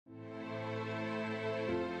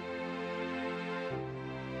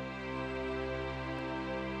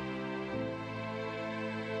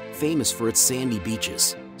famous for its sandy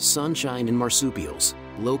beaches, sunshine and marsupials.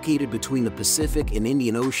 Located between the Pacific and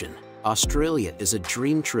Indian Ocean, Australia is a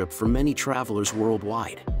dream trip for many travelers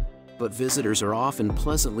worldwide. But visitors are often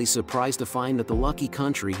pleasantly surprised to find that the lucky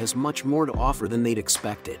country has much more to offer than they'd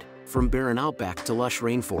expected. From barren outback to lush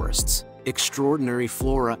rainforests, extraordinary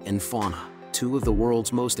flora and fauna, two of the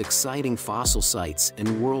world's most exciting fossil sites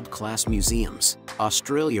and world-class museums,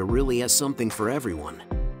 Australia really has something for everyone.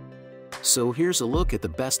 So here's a look at the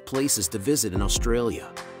best places to visit in Australia.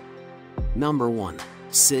 Number 1.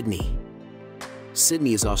 Sydney.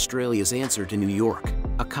 Sydney is Australia's answer to New York,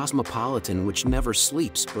 a cosmopolitan which never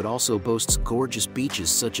sleeps but also boasts gorgeous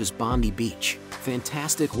beaches such as Bondi Beach,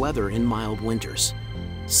 fantastic weather in mild winters.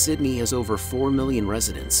 Sydney has over 4 million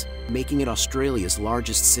residents, making it Australia's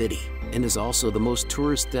largest city, and is also the most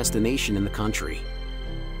tourist destination in the country.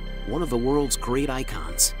 One of the world's great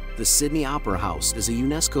icons, the Sydney Opera House is a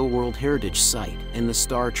UNESCO World Heritage Site and the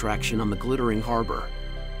star attraction on the glittering harbour.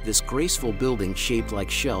 This graceful building shaped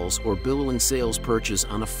like shells or billowing sails perches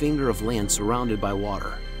on a finger of land surrounded by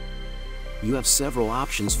water. You have several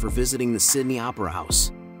options for visiting the Sydney Opera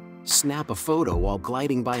House. Snap a photo while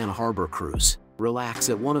gliding by on a harbour cruise, relax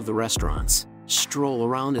at one of the restaurants, stroll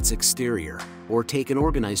around its exterior, or take an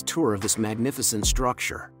organized tour of this magnificent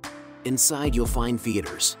structure. Inside you'll find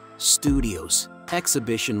theaters, studios,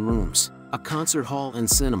 exhibition rooms, a concert hall and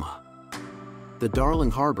cinema. The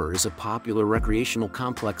Darling Harbour is a popular recreational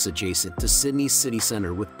complex adjacent to Sydney's city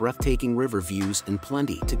centre with breathtaking river views and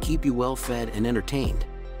plenty to keep you well fed and entertained.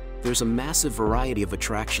 There's a massive variety of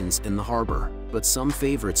attractions in the harbour, but some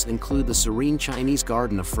favourites include the serene Chinese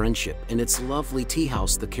Garden of Friendship and its lovely tea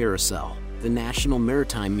house the Carousel, the National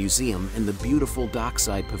Maritime Museum and the beautiful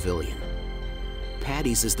Dockside Pavilion.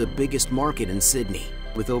 Paddy's is the biggest market in Sydney,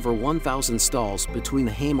 with over 1,000 stalls between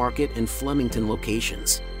the Haymarket and Flemington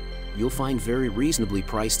locations. You'll find very reasonably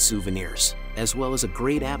priced souvenirs, as well as a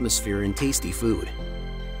great atmosphere and tasty food.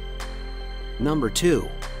 Number 2.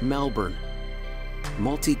 Melbourne.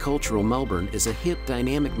 Multicultural Melbourne is a hip,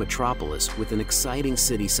 dynamic metropolis with an exciting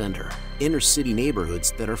city centre, inner-city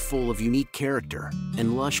neighbourhoods that are full of unique character,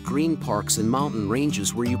 and lush green parks and mountain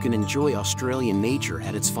ranges where you can enjoy Australian nature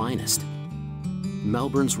at its finest.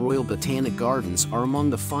 Melbourne's Royal Botanic Gardens are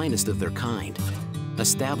among the finest of their kind.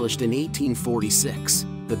 Established in 1846,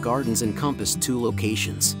 the gardens encompass 2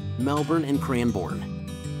 locations, Melbourne and Cranbourne.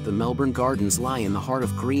 The Melbourne Gardens lie in the heart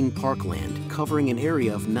of green parkland, covering an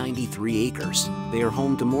area of 93 acres. They are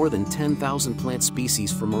home to more than 10,000 plant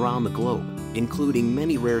species from around the globe, including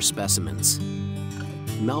many rare specimens.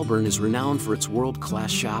 Melbourne is renowned for its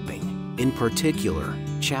world-class shopping. In particular,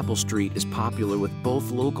 Chapel Street is popular with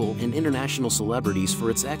both local and international celebrities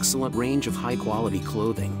for its excellent range of high-quality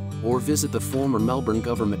clothing. Or visit the former Melbourne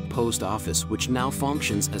Government Post Office, which now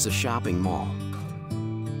functions as a shopping mall.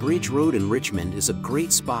 Bridge Road in Richmond is a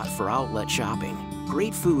great spot for outlet shopping,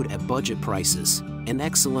 great food at budget prices, and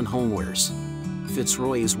excellent homewares.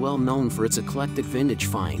 Fitzroy is well known for its eclectic vintage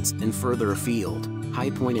finds, and further afield,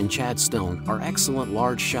 High Point and Chadstone are excellent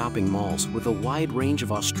large shopping malls with a wide range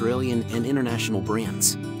of Australian and international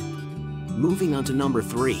brands. Moving on to number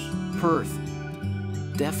 3, Perth.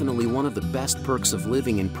 Definitely one of the best perks of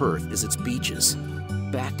living in Perth is its beaches.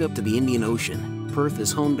 Backed up to the Indian Ocean, Perth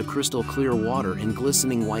is home to crystal clear water and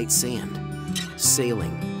glistening white sand.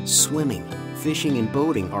 Sailing, swimming, fishing and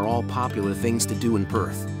boating are all popular things to do in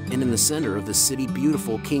Perth, and in the center of the city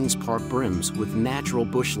beautiful Kings Park brims with natural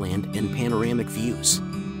bushland and panoramic views.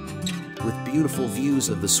 With beautiful views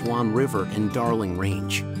of the Swan River and Darling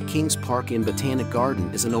Range, Kings Park and Botanic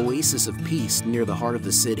Garden is an oasis of peace near the heart of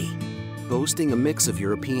the city. Boasting a mix of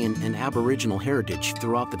European and Aboriginal heritage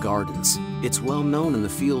throughout the gardens, it's well known in the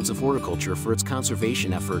fields of horticulture for its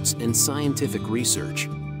conservation efforts and scientific research.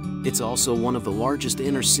 It's also one of the largest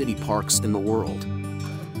inner-city parks in the world.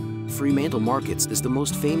 Fremantle Markets is the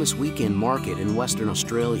most famous weekend market in Western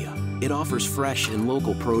Australia. It offers fresh and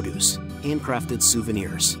local produce, handcrafted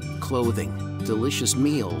souvenirs, clothing, delicious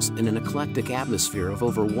meals, and an eclectic atmosphere of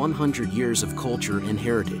over 100 years of culture and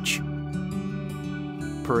heritage.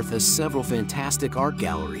 Perth has several fantastic art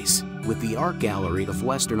galleries, with the Art Gallery of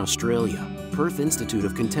Western Australia, Perth Institute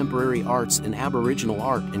of Contemporary Arts and Aboriginal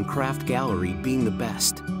Art and Craft Gallery being the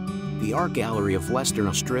best. The Art Gallery of Western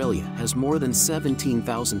Australia has more than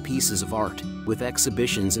 17,000 pieces of art, with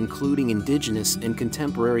exhibitions including Indigenous and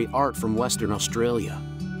contemporary art from Western Australia.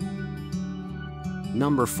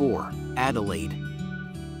 Number 4. Adelaide.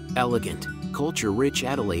 Elegant, culture-rich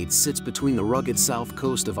Adelaide sits between the rugged south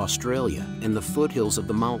coast of Australia and the foothills of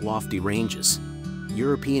the Mount Lofty Ranges.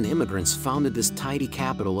 European immigrants founded this tidy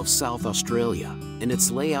capital of South Australia, and its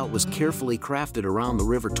layout was carefully crafted around the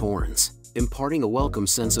River Torrens, imparting a welcome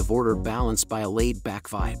sense of order balanced by a laid-back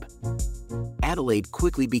vibe. Adelaide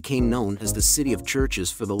quickly became known as the city of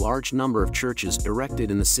churches for the large number of churches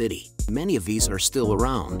erected in the city. Many of these are still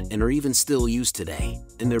around and are even still used today,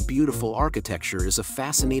 and their beautiful architecture is a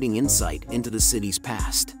fascinating insight into the city's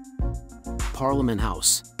past. Parliament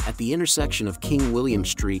House, at the intersection of King William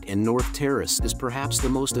Street and North Terrace, is perhaps the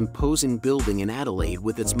most imposing building in Adelaide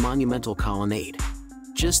with its monumental colonnade.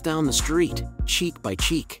 Just down the street, cheek by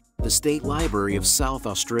cheek, the State Library of South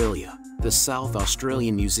Australia, the South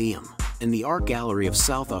Australian Museum, and the Art Gallery of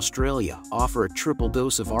South Australia offer a triple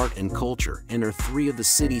dose of art and culture and are three of the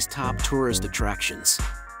city's top tourist attractions.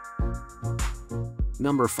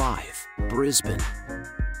 Number 5. Brisbane.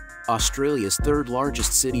 Australia's third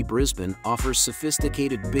largest city, Brisbane offers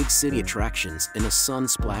sophisticated big city attractions in a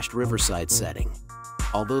sun-splashed riverside setting.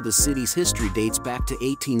 Although the city's history dates back to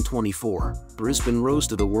 1824, Brisbane rose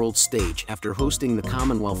to the world stage after hosting the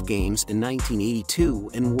Commonwealth Games in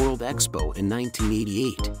 1982 and World Expo in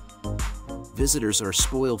 1988. Visitors are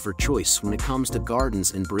spoiled for choice when it comes to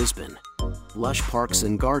gardens in Brisbane. Lush parks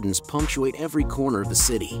and gardens punctuate every corner of the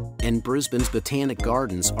city, and Brisbane's botanic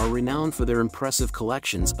gardens are renowned for their impressive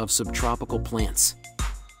collections of subtropical plants.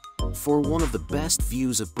 For one of the best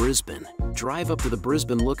views of Brisbane, drive up to the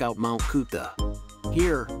Brisbane Lookout Mount Coot-tha.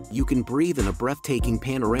 Here, you can breathe in a breathtaking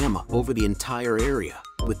panorama over the entire area,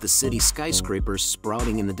 with the city's skyscrapers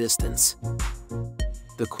sprouting in the distance.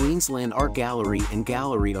 The Queensland Art Gallery and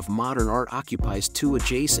Gallery of Modern Art occupies two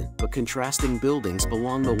adjacent but contrasting buildings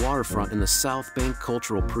along the waterfront in the South Bank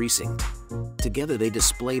Cultural Precinct. Together they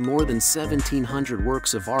display more than 1,700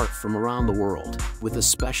 works of art from around the world, with a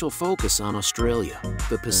special focus on Australia,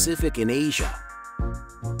 the Pacific and Asia.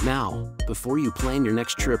 Now, before you plan your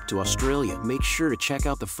next trip to Australia, make sure to check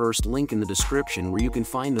out the first link in the description where you can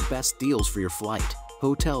find the best deals for your flight,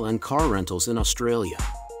 hotel and car rentals in Australia.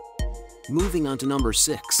 Moving on to number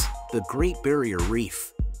 6, the Great Barrier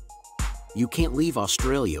Reef. You can't leave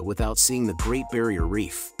Australia without seeing the Great Barrier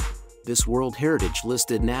Reef. This World Heritage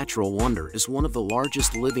listed natural wonder is one of the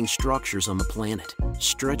largest living structures on the planet,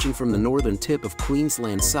 stretching from the northern tip of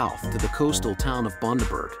Queensland south to the coastal town of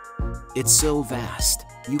Bundaberg. It's so vast,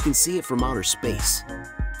 you can see it from outer space.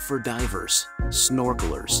 For divers,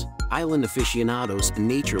 snorkelers, island aficionados, and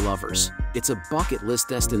nature lovers, it's a bucket list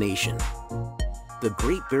destination. The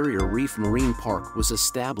Great Barrier Reef Marine Park was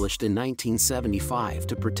established in 1975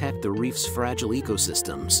 to protect the reef's fragile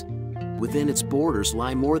ecosystems. Within its borders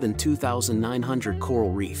lie more than 2,900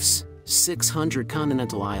 coral reefs, 600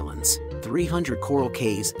 continental islands, 300 coral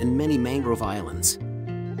cays, and many mangrove islands.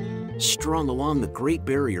 Strung along the Great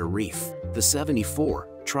Barrier Reef, the 74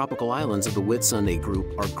 tropical islands of the Whitsunday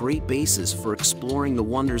Group are great bases for exploring the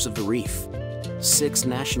wonders of the reef. 6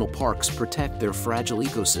 national parks protect their fragile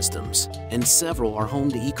ecosystems, and several are home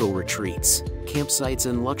to eco-retreats, campsites,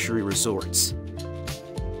 and luxury resorts.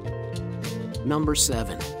 Number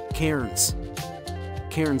 7. Cairns.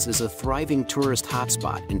 Cairns is a thriving tourist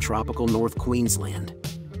hotspot in tropical North Queensland.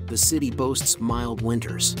 The city boasts mild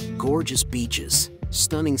winters, gorgeous beaches,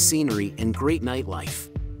 stunning scenery, and great nightlife.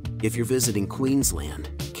 If you're visiting Queensland,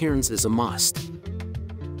 Cairns is a must.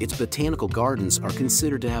 Its botanical gardens are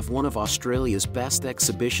considered to have one of Australia's best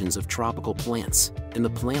exhibitions of tropical plants, and the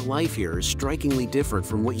plant life here is strikingly different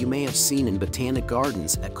from what you may have seen in botanic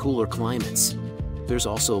gardens at cooler climates. There's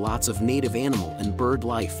also lots of native animal and bird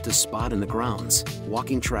life to spot in the grounds,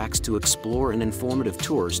 walking tracks to explore, and informative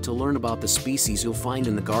tours to learn about the species you'll find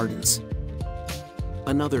in the gardens.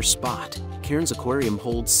 Another spot, Cairns Aquarium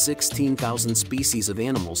holds 16,000 species of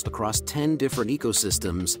animals across 10 different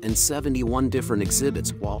ecosystems and 71 different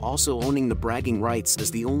exhibits, while also owning the bragging rights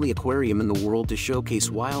as the only aquarium in the world to showcase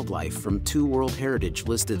wildlife from 2 World Heritage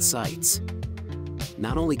listed sites.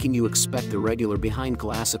 Not only can you expect the regular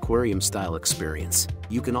behind-glass aquarium-style experience,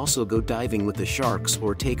 you can also go diving with the sharks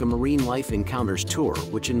or take a marine life encounters tour,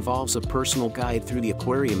 which involves a personal guide through the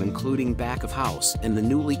aquarium, including back of house and the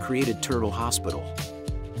newly created Turtle Hospital.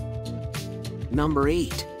 Number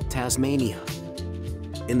 8. Tasmania.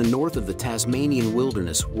 In the north of the Tasmanian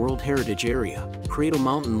Wilderness World Heritage Area, Cradle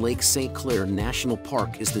Mountain Lake St. Clair National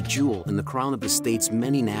Park is the jewel in the crown of the state's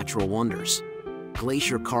many natural wonders.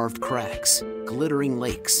 Glacier-carved crags, glittering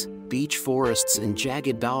lakes, beech forests, and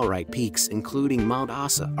jagged dolerite peaks including Mount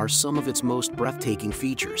Asa are some of its most breathtaking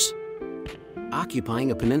features.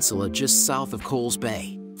 Occupying a peninsula just south of Coles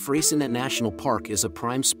Bay, Freycinet National Park is a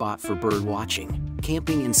prime spot for bird watching,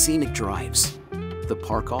 camping, and scenic drives. The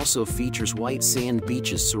park also features white sand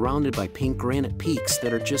beaches surrounded by pink granite peaks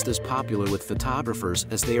that are just as popular with photographers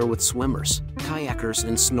as they are with swimmers, kayakers,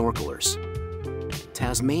 and snorkelers.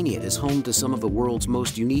 Tasmania is home to some of the world's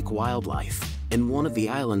most unique wildlife. And one of the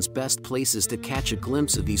island's best places to catch a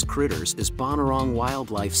glimpse of these critters is Bonnarong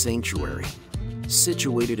Wildlife Sanctuary.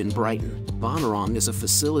 Situated in Brighton, Bonnarong is a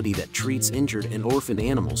facility that treats injured and orphaned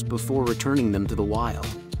animals before returning them to the wild.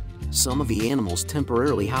 Some of the animals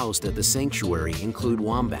temporarily housed at the sanctuary include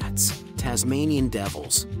wombats, Tasmanian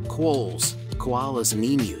devils, quolls, koalas and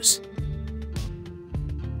emus.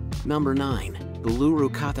 Number 9. Uluru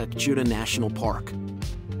Katak Juda National Park.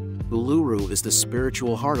 Uluru is the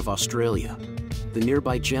spiritual heart of Australia. The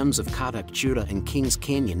nearby gems of Katak Juda and Kings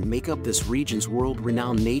Canyon make up this region's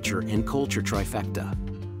world-renowned nature and culture trifecta.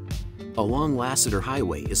 Along Lassiter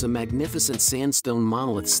Highway is a magnificent sandstone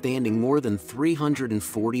monolith standing more than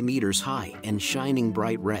 340 meters high and shining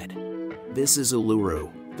bright red. This is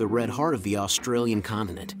Uluru, the red heart of the Australian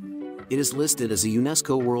continent. It is listed as a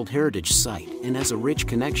UNESCO World Heritage Site and has a rich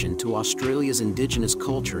connection to Australia's indigenous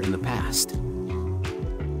culture in the past.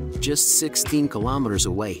 Just 16 kilometers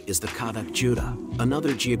away is the Katak Juda,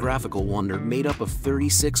 another geographical wonder made up of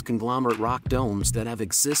 36 conglomerate rock domes that have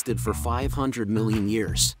existed for 500 million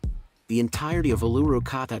years. The entirety of Uluru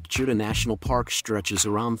Katak Juda National Park stretches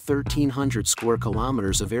around 1,300 square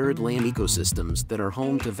kilometers of arid land ecosystems that are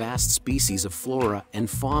home to vast species of flora and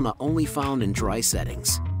fauna only found in dry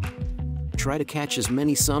settings. Try to catch as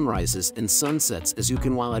many sunrises and sunsets as you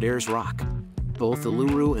can while at Ayers Rock. Both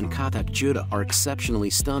Uluru and Katak Juda are exceptionally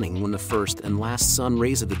stunning when the first and last sun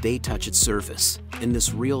rays of the day touch its surface, and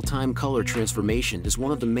this real-time color transformation is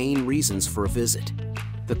one of the main reasons for a visit.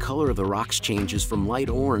 The color of the rocks changes from light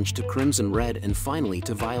orange to crimson red and finally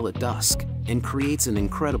to violet dusk, and creates an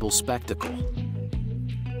incredible spectacle.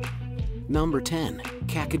 Number 10.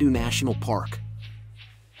 Kakadu National Park.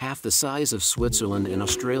 Half the size of Switzerland and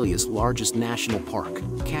Australia's largest national park,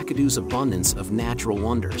 Kakadu's abundance of natural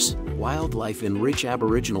wonders, wildlife and rich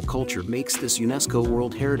Aboriginal culture makes this UNESCO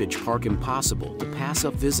World Heritage Park impossible to pass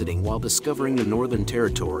up visiting while discovering the Northern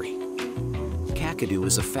Territory. Kakadu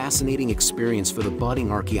is a fascinating experience for the budding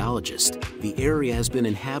archaeologist. The area has been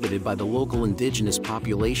inhabited by the local indigenous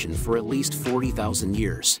population for at least 40,000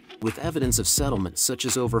 years, with evidence of settlement such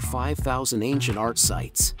as over 5,000 ancient art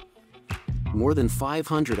sites. More than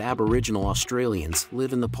 500 Aboriginal Australians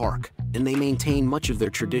live in the park, and they maintain much of their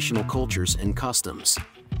traditional cultures and customs.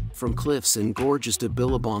 From cliffs and gorges to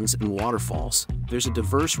billabongs and waterfalls, there's a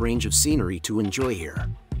diverse range of scenery to enjoy here.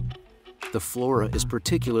 The flora is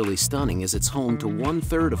particularly stunning as it's home to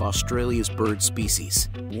 1/3 of Australia's bird species,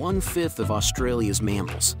 1/5 of Australia's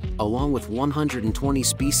mammals, along with 120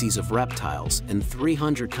 species of reptiles and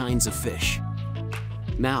 300 kinds of fish.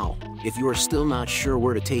 Now, if you are still not sure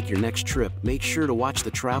where to take your next trip, make sure to watch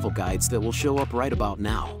the travel guides that will show up right about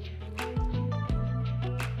now.